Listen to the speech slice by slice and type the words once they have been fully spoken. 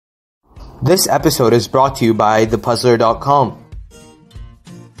This episode is brought to you by thepuzzler.com.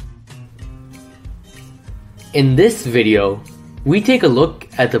 In this video, we take a look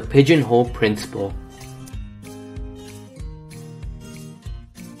at the Pigeonhole Principle.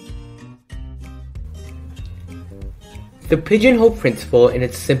 The Pigeonhole Principle in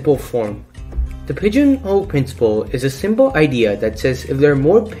its simple form. The Pigeonhole Principle is a simple idea that says if there are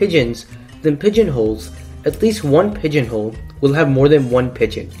more pigeons than pigeonholes, at least one pigeonhole will have more than one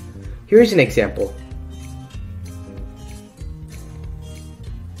pigeon. Here's an example.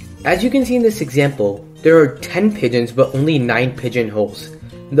 As you can see in this example, there are 10 pigeons but only 9 pigeonholes.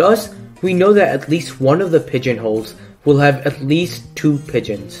 Thus, we know that at least one of the pigeonholes will have at least 2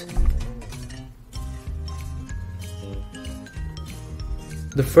 pigeons.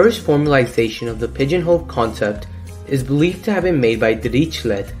 The first formalization of the pigeonhole concept is believed to have been made by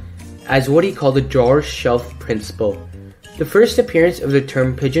Dirichlet as what he called the drawer shelf principle. The first appearance of the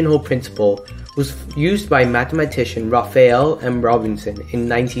term pigeonhole principle was used by mathematician Raphael M. Robinson in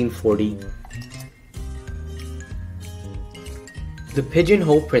 1940. The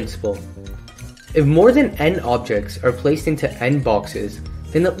pigeonhole principle. If more than n objects are placed into n boxes,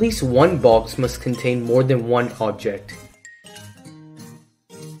 then at least one box must contain more than one object.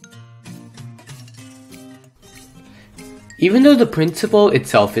 Even though the principle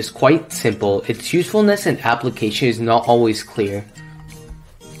itself is quite simple, its usefulness and application is not always clear.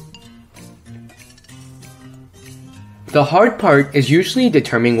 The hard part is usually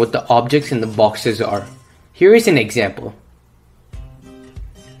determining what the objects in the boxes are. Here is an example.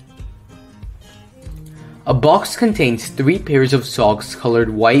 A box contains 3 pairs of socks colored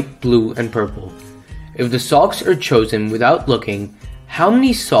white, blue, and purple. If the socks are chosen without looking, how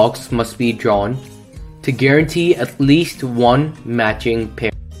many socks must be drawn to guarantee at least one matching pair?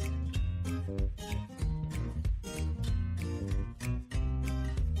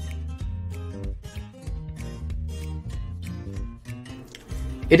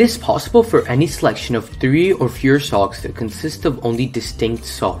 It is possible for any selection of 3 or fewer socks to consist of only distinct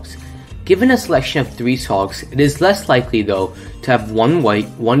socks. Given a selection of 3 socks, it is less likely though to have one white,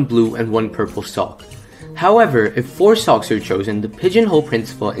 one blue, and one purple sock. However, if 4 socks are chosen, the pigeonhole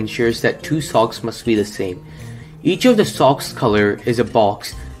principle ensures that 2 socks must be the same. Each of the socks' color is a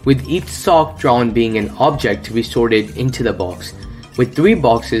box, with each sock drawn being an object to be sorted into the box. With 3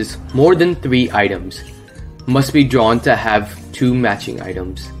 boxes, more than 3 items must be drawn to have 2 matching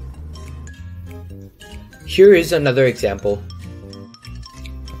items. Here is another example.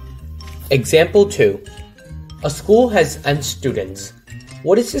 Example 2. A school has n students.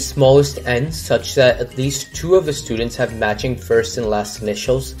 What is the smallest n such that at least 2 of the students have matching first and last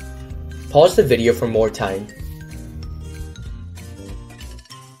initials? Pause the video for more time.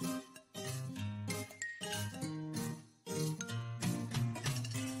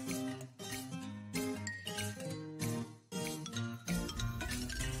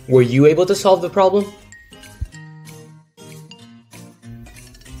 Were you able to solve the problem?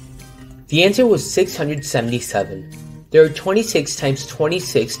 The answer was 677. There are 26 times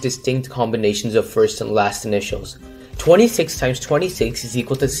 26 distinct combinations of first and last initials. 26 times 26 is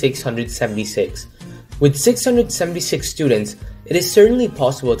equal to 676. With 676 students, it is certainly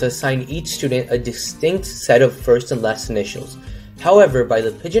possible to assign each student a distinct set of first and last initials. However, by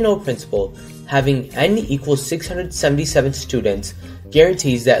the pigeonhole principle, having n equals 677 students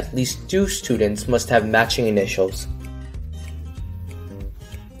guarantees that at least 2 students must have matching initials.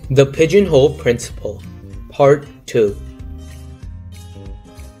 The Pigeonhole Principle, Part 2.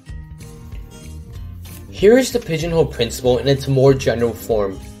 Here is the pigeonhole principle in its more general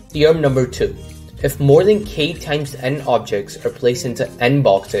form. Theorem number 2. If more than k times n objects are placed into n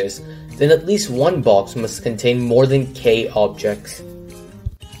boxes, then at least one box must contain more than k objects.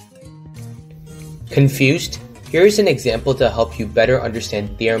 Confused? Here is an example to help you better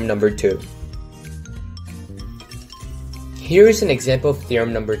understand theorem number 2. Here is an example of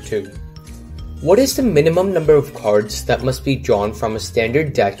theorem number 2. What is the minimum number of cards that must be drawn from a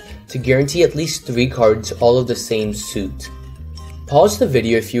standard deck to guarantee at least 3 cards all of the same suit? Pause the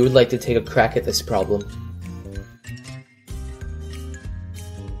video if you would like to take a crack at this problem.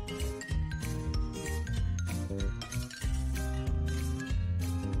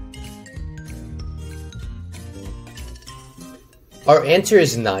 Our answer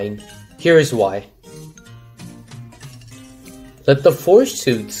is 9. Here is why. Let the 4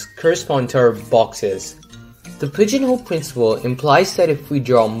 suits correspond to our boxes. The pigeonhole principle implies that if we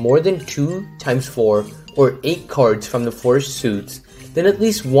draw more than 2 times 4 or 8 cards from the 4 suits, then at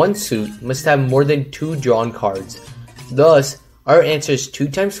least one suit must have more than 2 drawn cards. Thus, our answer is 2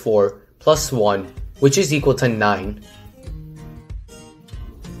 times 4 plus 1, which is equal to 9.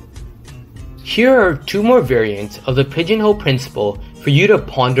 Here are two more variants of the pigeonhole principle for you to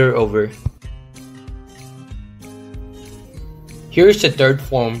ponder over. Here is the third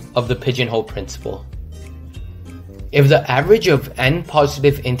form of the pigeonhole principle. If the average of n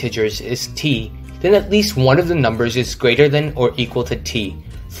positive integers is t, then at least one of the numbers is greater than or equal to t.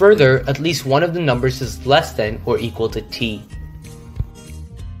 Further, at least one of the numbers is less than or equal to t.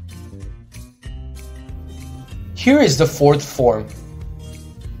 Here is the fourth form.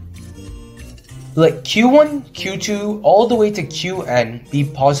 Let q1, q2, all the way to qn be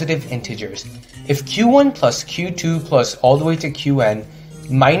positive integers. If q1 plus q2 plus all the way to qn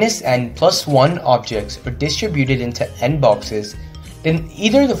minus n plus 1 objects are distributed into n boxes, then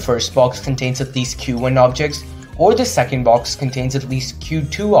either the first box contains at least q1 objects or the second box contains at least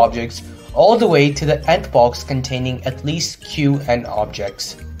q2 objects all the way to the nth box containing at least qn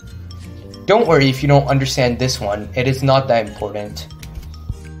objects. Don't worry if you don't understand this one, it is not that important.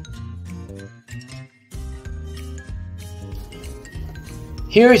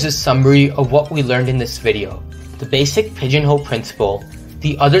 Here is a summary of what we learned in this video: the basic pigeonhole principle,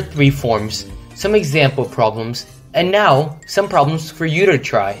 the other three forms, some example problems, and now some problems for you to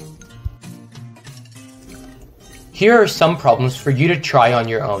try. Here are some problems for you to try on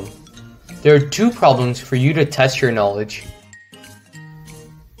your own. There are two problems for you to test your knowledge.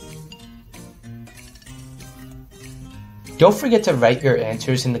 Don't forget to write your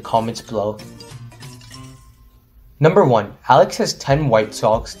answers in the comments below. Number 1. Alex has 10 white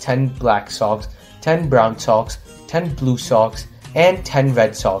socks, 10 black socks, 10 brown socks, 10 blue socks, and 10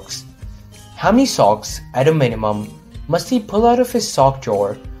 red socks. How many socks, at a minimum, must he pull out of his sock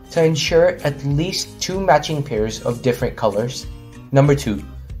drawer to ensure at least 2 matching pairs of different colors? Number 2.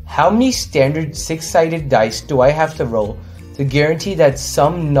 How many standard 6-sided dice do I have to roll to guarantee that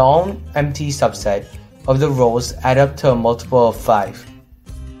some non-empty subset of the rolls add up to a multiple of 5?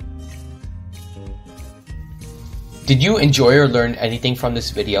 Did you enjoy or learn anything from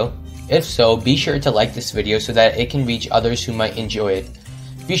this video? If so, be sure to like this video so that it can reach others who might enjoy it.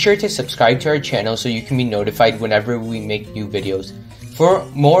 Be sure to subscribe to our channel so you can be notified whenever we make new videos. For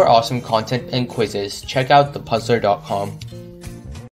more awesome content and quizzes, check out thepuzzler.com.